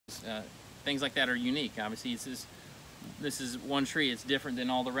things like that are unique. Obviously, this is one tree. It's different than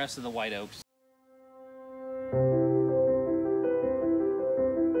all the rest of the white oaks.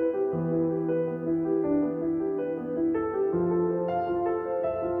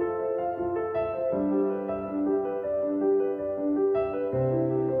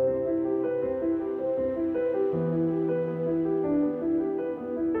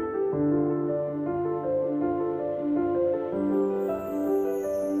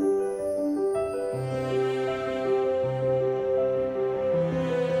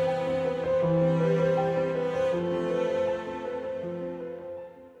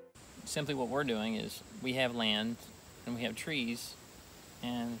 Simply what we're doing is we have land and we have trees,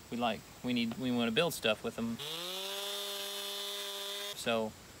 and we want to build stuff with them.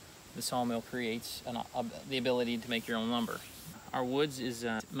 So the sawmill creates the ability to make your own lumber. Our woods is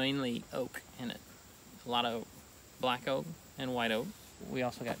mainly oak in it. A lot of black oak and white oak. We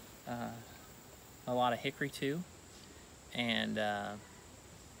also got a lot of hickory too, and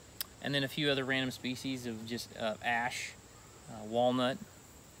then a few other random species of just ash, walnut,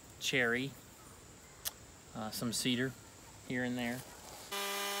 cherry, some cedar here and there.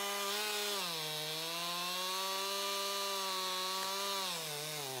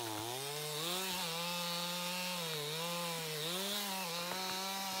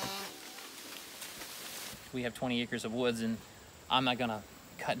 We have 20 acres of woods, and I'm not gonna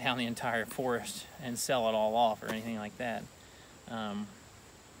cut down the entire forest and sell it all off or anything like that.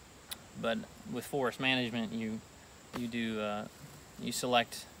 But with forest management, you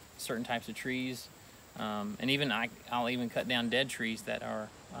select certain types of trees, and even I'll even cut down dead trees that are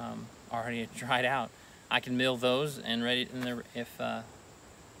already dried out. I can mill those and if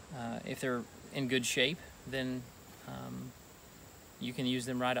they're in good shape, then you can use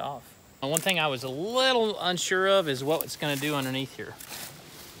them right off. One thing I was a little unsure of is what it's going to do underneath here,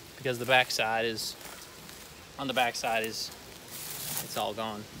 because the backside is it's all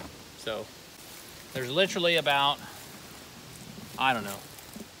gone. So there's literally about, I don't know,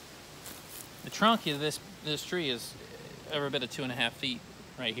 the trunk of this tree is every bit of 2.5 feet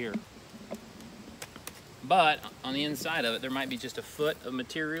right here. But on the inside of it, there might be just a foot of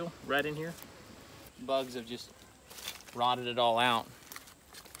material right in here. Bugs have just rotted it all out.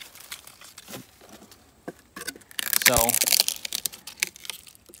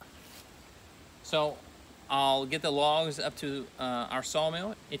 So I'll get the logs up to our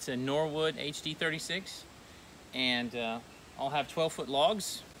sawmill. It's a Norwood HD 36, and I'll have 12-foot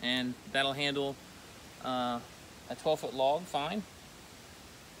logs, and that'll handle a 12-foot log fine,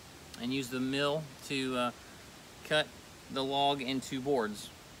 and use the mill to cut the log into boards.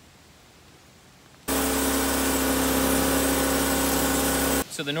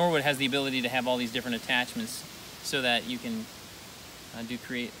 So the Norwood has the ability to have all these different attachments so that you can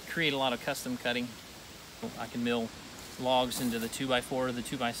create a lot of custom cutting. I can mill logs into the 2x4 or the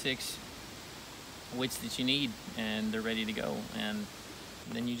 2x6 widths that you need, and they're ready to go, and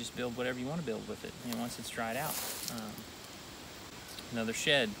then you just build whatever you want to build with it, and once it's dried out. Another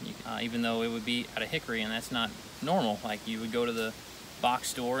shed, even though it would be out of hickory, and that's not normal. Like, you would go to the box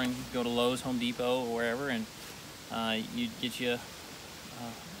store and go to Lowe's, Home Depot, or wherever, and you'd get you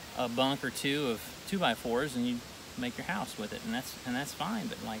a bunk or two of 2x4s, and you'd make your house with it, and that's fine.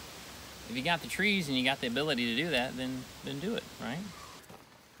 But like, if you got the trees and you got the ability to do that, then do it, right?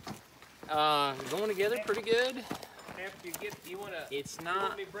 Going together pretty good. After you get, you want me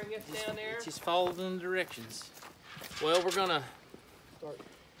to bring this down there? Just follow the directions. Well, we're gonna start.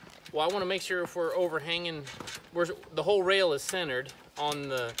 Well, I want to make sure if we're overhanging, the whole rail is centered on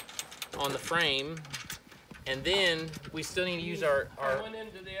the frame, and then we still need to use our one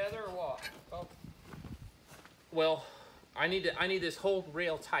into the other, or what? Oh. Well, I need this whole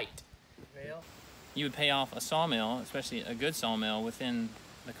rail tight. Rail? You would pay off a sawmill, especially a good sawmill, within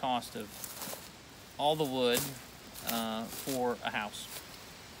the cost of all the wood for a house.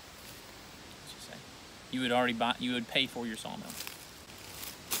 Let's just say you would pay for your sawmill.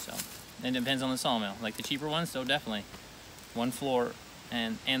 So it depends on the sawmill. Like the cheaper ones, so definitely one floor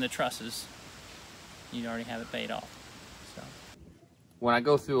and the trusses, you'd already have it paid off. So when I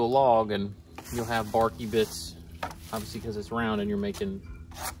go through a log, and you'll have barky bits, obviously because it's round and you're making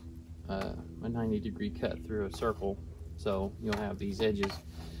a 90-degree cut through a circle, so you'll have these edges,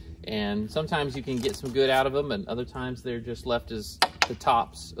 and sometimes you can get some good out of them, and other times they're just left as the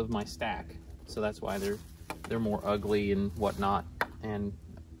tops of my stack, so that's why they're more ugly and whatnot, and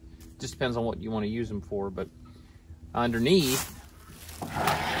just depends on what you want to use them for. But underneath,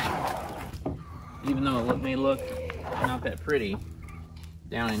 even though it may look not that pretty,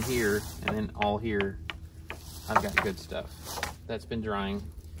 down in here and then all here, I've got good stuff that's been drying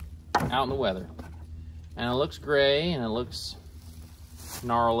out in the weather. And it looks gray and it looks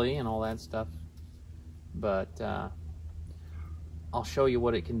gnarly and all that stuff, but I'll show you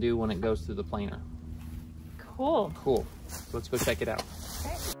what it can do when it goes through the planer. Cool. Cool. So let's go check it out.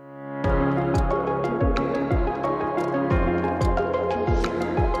 Okay.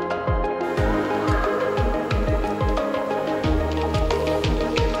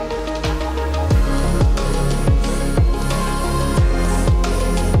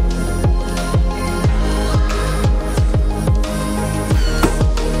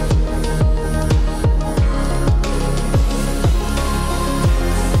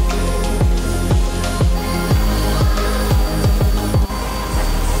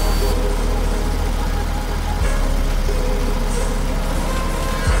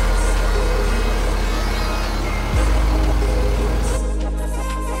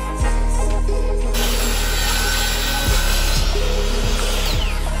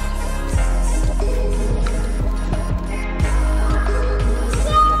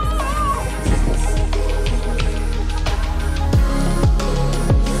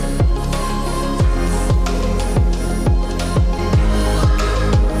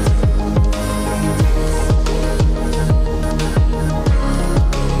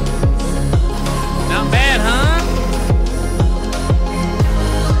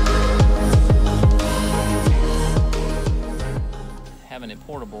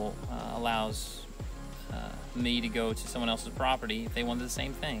 Portable allows me to go to someone else's property if they wanted the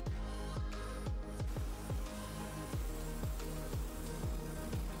same thing.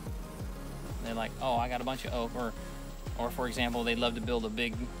 They're like, oh, I got a bunch of oak, or for example, they'd love to build a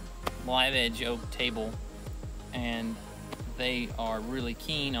big live edge oak table, and they are really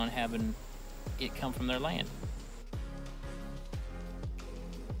keen on having it come from their land.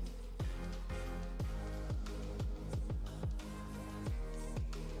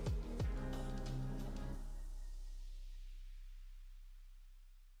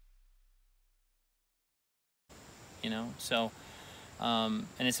 You know, so and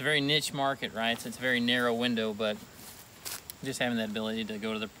it's a very niche market, right? So it's a very narrow window, but just having that ability to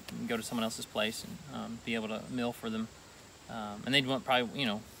go to someone else's place and be able to mill for them, and they'd want probably, you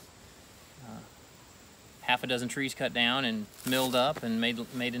know, half a dozen trees cut down and milled up and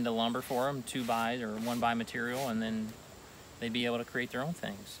made into lumber for them, 2x or 1x material, and then they'd be able to create their own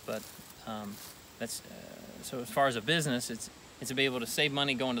things. But that's so as far as a business, it's to be able to save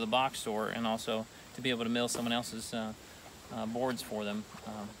money going to the box store, and also to be able to mill someone else's boards for them,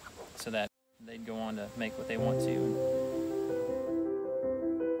 so that they'd go on to make what they want to.